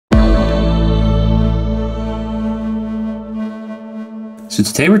So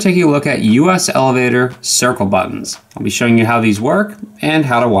today we're taking a look at US Elevator circle buttons. I'll be showing you how these work and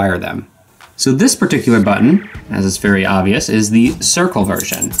how to wire them. So this particular button, as it's very obvious, is the circle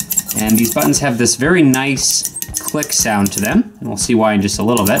version. And these buttons have this very nice click sound to them, and we'll see why in just a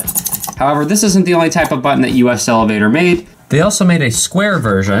little bit. However, this isn't the only type of button that US Elevator made. They also made a square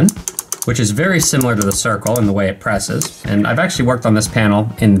version, which is very similar to the circle in the way it presses. And I've actually worked on this panel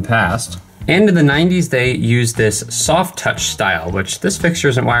in the past. And in the 90s, they used this soft touch style, which this fixture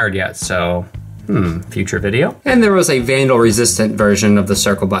isn't wired yet, so future video. And there was a vandal resistant version of the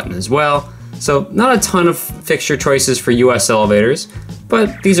circle button as well. So not a ton of fixture choices for US elevators,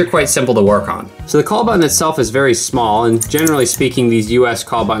 but these are quite simple to work on. So the call button itself is very small, and generally speaking, these US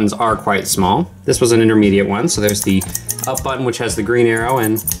call buttons are quite small. This was an intermediate one, so there's the up button, which has the green arrow,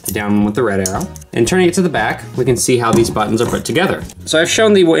 and the down one with the red arrow. And turning it to the back, we can see how these buttons are put together. So I've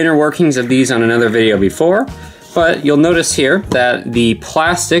shown the inner workings of these on another video before, but you'll notice here that the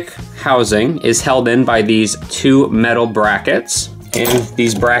plastic housing is held in by these two metal brackets, and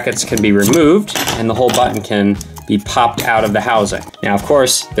these brackets can be removed, and the whole button can be popped out of the housing. Now, of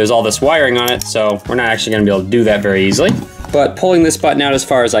course, there's all this wiring on it, so we're not actually gonna be able to do that very easily. But pulling this button out as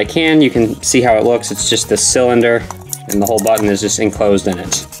far as I can, you can see how it looks. It's just this cylinder, and the whole button is just enclosed in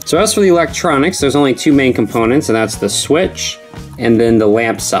it. So as for the electronics, there's only two main components, and that's the switch and then the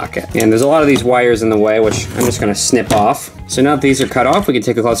lamp socket. And there's a lot of these wires in the way, which I'm just gonna snip off. So now that these are cut off, we can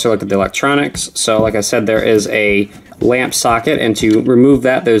take a closer look at the electronics. So like I said, there is a lamp socket, and to remove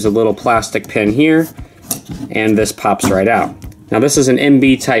that, there's a little plastic pin here, and this pops right out. Now this is an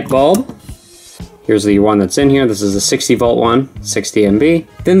MB type bulb. Here's the one that's in here. This is a 60 volt one, 60 MB.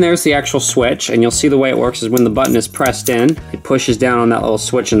 Then there's the actual switch, and you'll see the way it works is when the button is pressed in, it pushes down on that little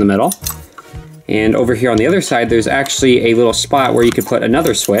switch in the middle. And over here on the other side, there's actually a little spot where you could put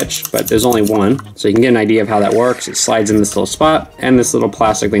another switch, but there's only one. So you can get an idea of how that works. It slides in this little spot, and this little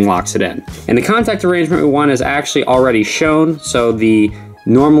plastic thing locks it in. And the contact arrangement we want is actually already shown. So the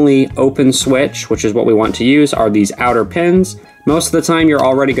normally open switch, which is what we want to use, are these outer pins. Most of the time you're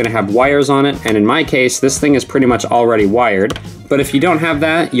already going to have wires on it, and in my case this thing is pretty much already wired. But if you don't have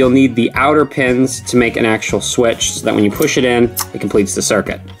that, you'll need the outer pins to make an actual switch so that when you push it in, it completes the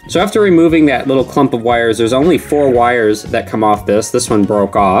circuit. So after removing that little clump of wires, there's only 4 wires that come off this. This one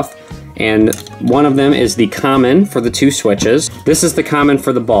broke off, and one of them is the common for the 2 switches. This is the common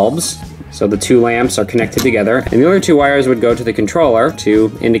for the bulbs. So the 2 lamps are connected together, and the other 2 wires would go to the controller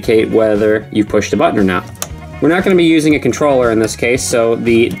to indicate whether you pushed a button or not. We're not going to be using a controller in this case, so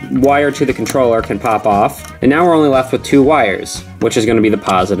the wire to the controller can pop off, and now we're only left with 2 wires, which is going to be the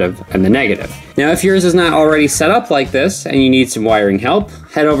positive and the negative. Now if yours is not already set up like this and you need some wiring help,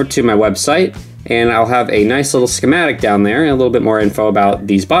 head over to my website, and I'll have a nice little schematic down there and a little bit more info about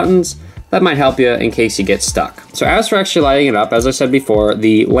these buttons. That might help you in case you get stuck. So as for actually lighting it up, as I said before,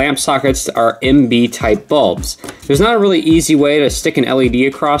 the lamp sockets are MB type bulbs. There's not a really easy way to stick an LED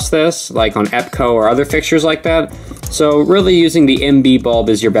across this, like on EPCO or other fixtures like that. So really using the MB bulb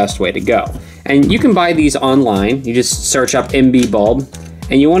is your best way to go. And you can buy these online. You just search up MB bulb,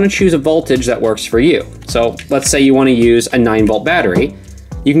 and you want to choose a voltage that works for you. So let's say you want to use a 9 volt battery.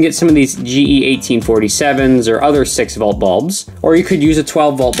 You can get some of these GE 1847s or other 6 volt bulbs, or you could use a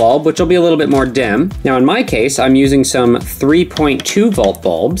 12 volt bulb, which will be a little bit more dim. Now in my case, I'm using some 3.2 volt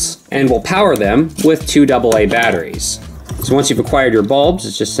bulbs, and we'll power them with 2 AA batteries. So once you've acquired your bulbs,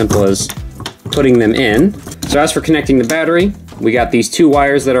 it's just simple as putting them in. So as for connecting the battery, we got these 2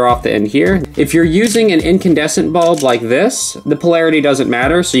 wires that are off the end here. If you're using an incandescent bulb like this, the polarity doesn't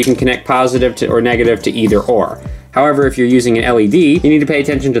matter, so you can connect positive to, or negative to either or. However, if you're using an LED, you need to pay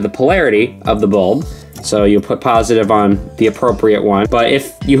attention to the polarity of the bulb. So you'll put positive on the appropriate one. But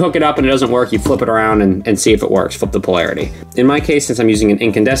if you hook it up and it doesn't work, you flip it around and see if it works, flip the polarity. In my case, since I'm using an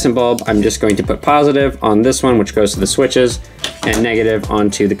incandescent bulb, I'm just going to put positive on this one, which goes to the switches, and negative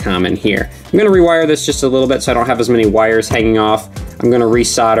onto the common here. I'm gonna rewire this just a little bit so I don't have as many wires hanging off. I'm gonna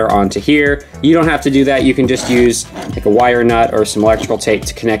resolder onto here. You don't have to do that. You can just use like a wire nut or some electrical tape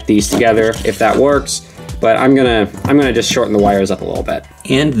to connect these together if that works. But I'm gonna just shorten the wires up a little bit.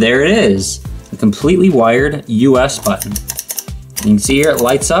 And there it is, a completely wired US button. You can see here it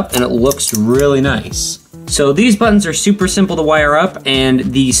lights up and it looks really nice. So these buttons are super simple to wire up, and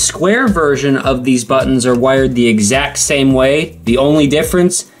the square version of these buttons are wired the exact same way. The only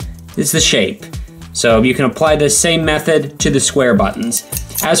difference is the shape. So you can apply this same method to the square buttons.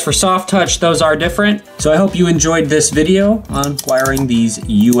 As for soft touch, those are different. So I hope you enjoyed this video on wiring these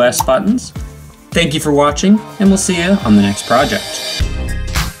US buttons. Thank you for watching, and we'll see you on the next project.